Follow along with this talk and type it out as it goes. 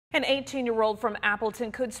An 18-year-old from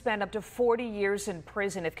Appleton could spend up to 40 years in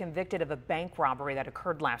prison if convicted of a bank robbery that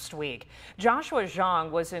occurred last week. Joshua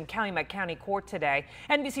Xiong was in Calumet County Court today.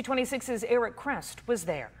 NBC 26's Eric Crest was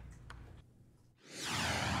there.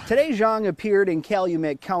 Today, Xiong appeared in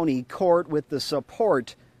Calumet County Court with the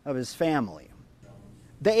support of his family.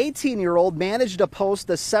 The 18-year-old managed to post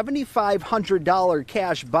a $7,500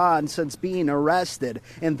 cash bond since being arrested,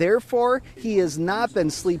 and therefore he has not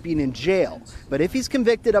been sleeping in jail. But if he's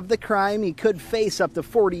convicted of the crime, he could face up to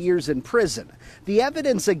 40 years in prison. The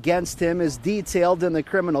evidence against him is detailed in the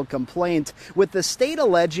criminal complaint, with the state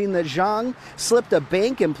alleging that Xiong slipped a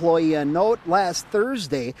bank employee a note last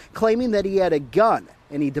Thursday claiming that he had a gun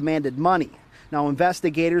and he demanded money. Now,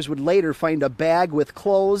 investigators would later find a bag with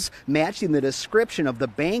clothes matching the description of the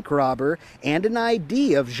bank robber and an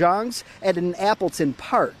ID of Xiong's at an Appleton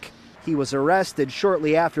park. He was arrested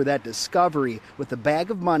shortly after that discovery with a bag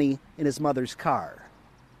of money in his mother's car.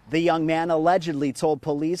 The young man allegedly told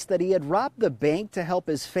police that he had robbed the bank to help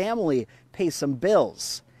his family pay some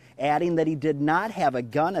bills, adding that he did not have a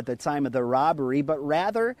gun at the time of the robbery, but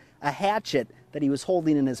rather a hatchet that he was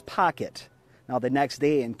holding in his pocket. Now, the next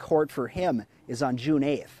day in court for him is on June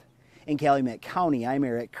 8th. In Calumet County, I'm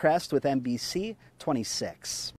Eric Crest with NBC 26.